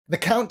The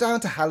countdown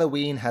to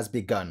Halloween has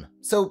begun,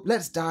 so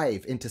let's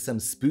dive into some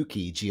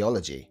spooky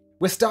geology.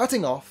 We're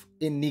starting off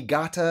in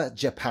Niigata,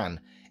 Japan,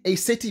 a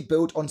city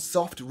built on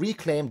soft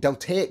reclaimed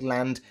deltaic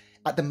land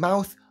at the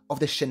mouth of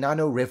the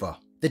Shinano River.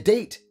 The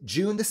date,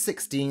 June the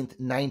 16th,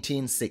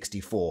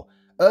 1964,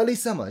 early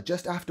summer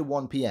just after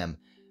 1 p.m.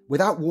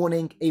 Without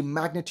warning, a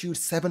magnitude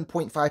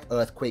 7.5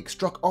 earthquake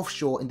struck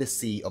offshore in the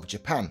Sea of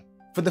Japan.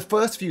 For the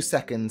first few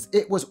seconds,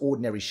 it was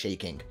ordinary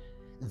shaking.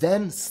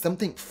 Then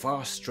something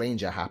far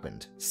stranger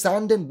happened.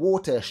 Sand and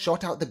water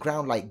shot out the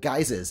ground like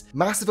geysers,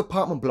 massive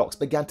apartment blocks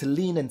began to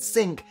lean and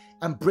sink,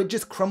 and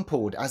bridges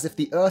crumpled as if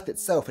the earth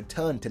itself had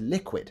turned to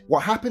liquid.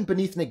 What happened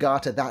beneath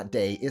Niigata that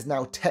day is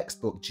now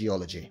textbook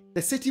geology.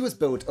 The city was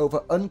built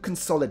over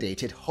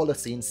unconsolidated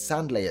Holocene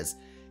sand layers,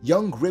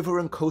 young river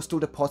and coastal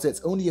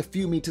deposits only a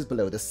few meters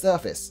below the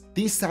surface.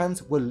 These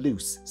sands were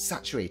loose,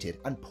 saturated,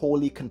 and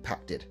poorly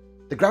compacted.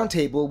 The ground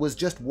table was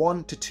just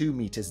 1 to 2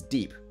 meters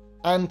deep.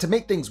 And to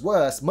make things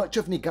worse, much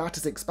of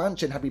Niigata's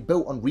expansion had been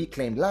built on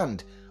reclaimed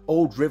land,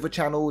 old river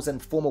channels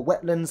and former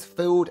wetlands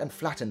filled and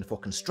flattened for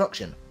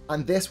construction.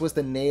 And this was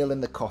the nail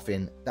in the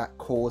coffin that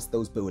caused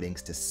those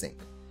buildings to sink.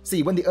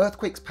 See, when the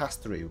earthquakes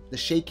passed through, the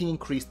shaking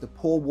increased the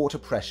pore water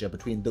pressure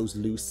between those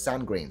loose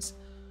sand grains.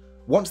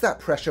 Once that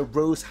pressure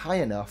rose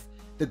high enough,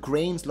 the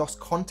grains lost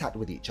contact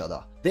with each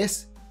other.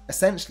 This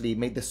essentially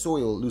made the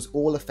soil lose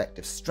all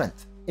effective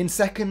strength. In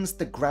seconds,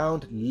 the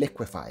ground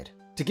liquefied.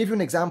 To give you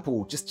an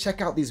example, just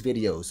check out these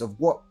videos of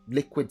what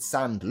liquid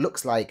sand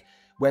looks like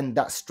when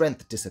that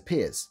strength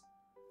disappears.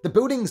 The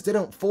buildings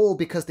didn't fall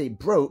because they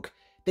broke,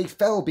 they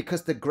fell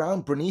because the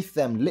ground beneath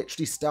them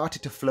literally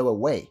started to flow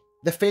away.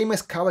 The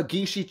famous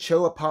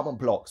Kawagishi-cho apartment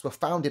blocks were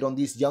founded on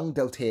these young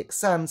deltaic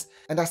sands,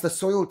 and as the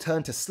soil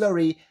turned to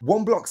slurry,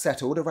 one block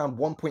settled around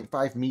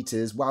 1.5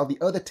 meters while the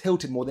other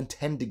tilted more than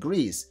 10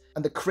 degrees.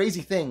 And the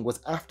crazy thing was,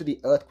 after the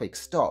earthquake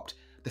stopped,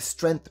 the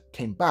strength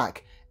came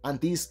back, and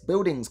these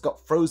buildings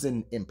got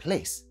frozen in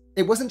place.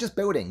 It wasn't just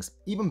buildings,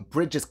 even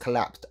bridges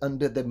collapsed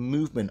under the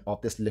movement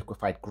of this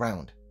liquefied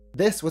ground.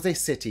 This was a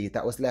city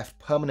that was left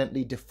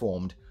permanently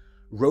deformed,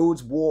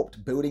 roads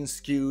warped, buildings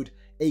skewed,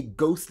 a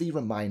ghostly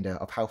reminder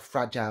of how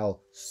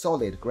fragile,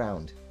 solid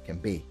ground can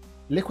be.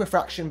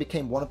 Liquefaction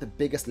became one of the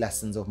biggest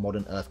lessons of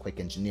modern earthquake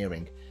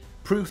engineering,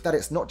 proof that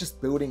it's not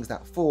just buildings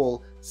that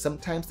fall,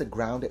 sometimes the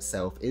ground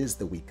itself is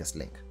the weakest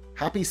link.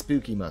 Happy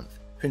Spooky Month!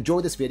 If you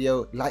enjoyed this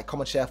video, like,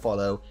 comment, share,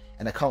 follow,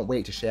 and I can't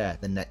wait to share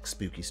the next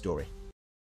spooky story.